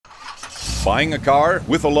Buying a car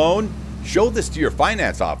with a loan? Show this to your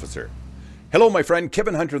finance officer. Hello, my friend,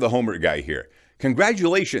 Kevin Hunter, the Homework Guy here.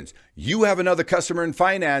 Congratulations, you have another customer in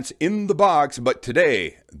finance in the box, but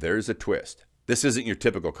today there's a twist. This isn't your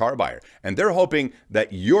typical car buyer, and they're hoping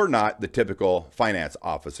that you're not the typical finance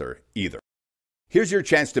officer either. Here's your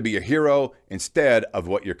chance to be a hero instead of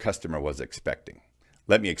what your customer was expecting.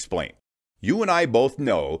 Let me explain. You and I both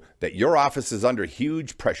know that your office is under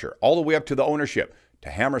huge pressure, all the way up to the ownership, to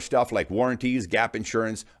hammer stuff like warranties, gap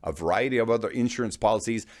insurance, a variety of other insurance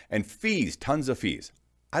policies, and fees, tons of fees.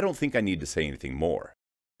 I don't think I need to say anything more.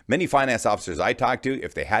 Many finance officers I talk to,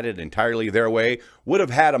 if they had it entirely their way, would have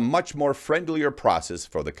had a much more friendlier process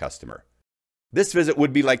for the customer. This visit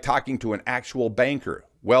would be like talking to an actual banker.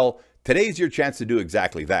 Well, today's your chance to do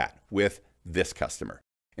exactly that with this customer.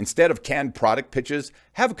 Instead of canned product pitches,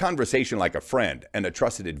 have a conversation like a friend and a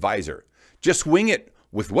trusted advisor. Just wing it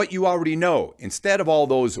with what you already know instead of all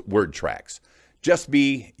those word tracks. Just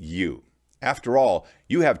be you. After all,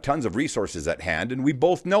 you have tons of resources at hand and we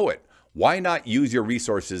both know it. Why not use your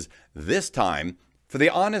resources this time for the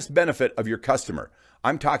honest benefit of your customer?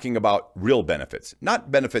 I'm talking about real benefits,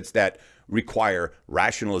 not benefits that require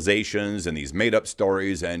rationalizations and these made-up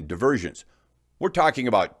stories and diversions. We're talking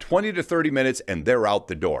about 20 to 30 minutes and they're out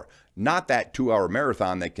the door, not that 2-hour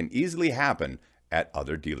marathon that can easily happen at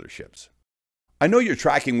other dealerships. I know you're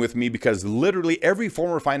tracking with me because literally every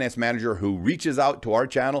former finance manager who reaches out to our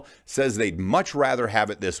channel says they'd much rather have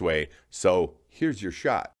it this way, so here's your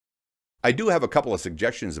shot. I do have a couple of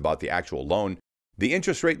suggestions about the actual loan. The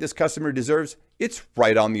interest rate this customer deserves, it's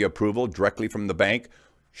right on the approval directly from the bank.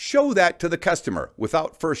 Show that to the customer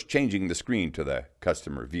without first changing the screen to the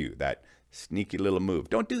customer view. That sneaky little move.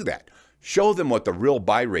 Don't do that. Show them what the real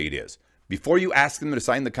buy rate is. Before you ask them to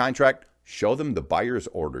sign the contract, show them the buyer's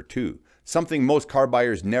order too. Something most car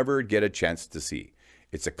buyers never get a chance to see.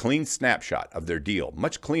 It's a clean snapshot of their deal,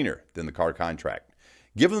 much cleaner than the car contract.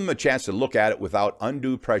 Give them a chance to look at it without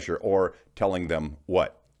undue pressure or telling them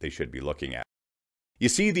what they should be looking at. You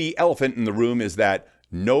see, the elephant in the room is that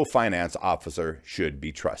no finance officer should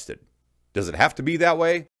be trusted. Does it have to be that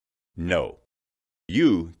way? No.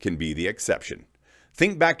 You can be the exception.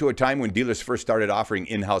 Think back to a time when dealers first started offering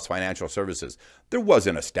in-house financial services. There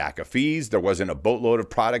wasn't a stack of fees. There wasn't a boatload of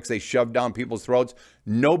products they shoved down people's throats.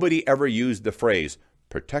 Nobody ever used the phrase,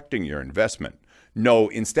 protecting your investment. No,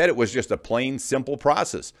 instead it was just a plain, simple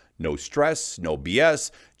process. No stress, no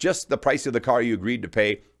BS, just the price of the car you agreed to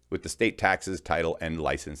pay with the state taxes, title, and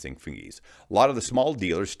licensing fees. A lot of the small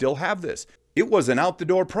dealers still have this. It was an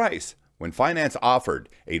out-the-door price. When finance offered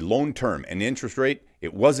a loan term and interest rate,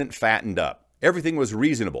 it wasn't fattened up. Everything was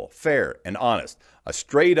reasonable, fair, and honest. A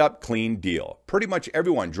straight-up clean deal. Pretty much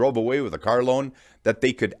everyone drove away with a car loan that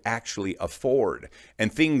they could actually afford.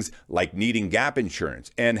 And things like needing gap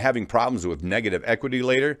insurance and having problems with negative equity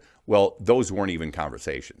later, well, those weren't even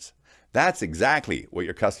conversations. That's exactly what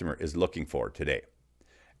your customer is looking for today.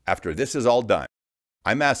 After this is all done,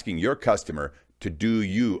 I'm asking your customer to do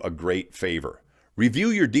you a great favor. Review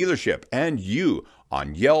your dealership and you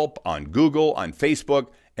on Yelp, on Google, on Facebook,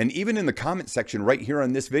 and even in the comment section right here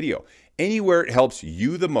on this video. Anywhere it helps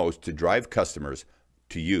you the most to drive customers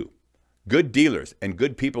to you. Good dealers and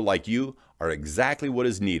good people like you are exactly what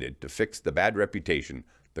is needed to fix the bad reputation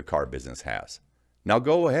the car business has. Now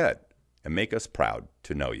go ahead and make us proud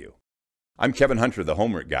to know you. I'm Kevin Hunter, the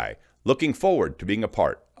Homework Guy, looking forward to being a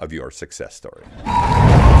part of your success story.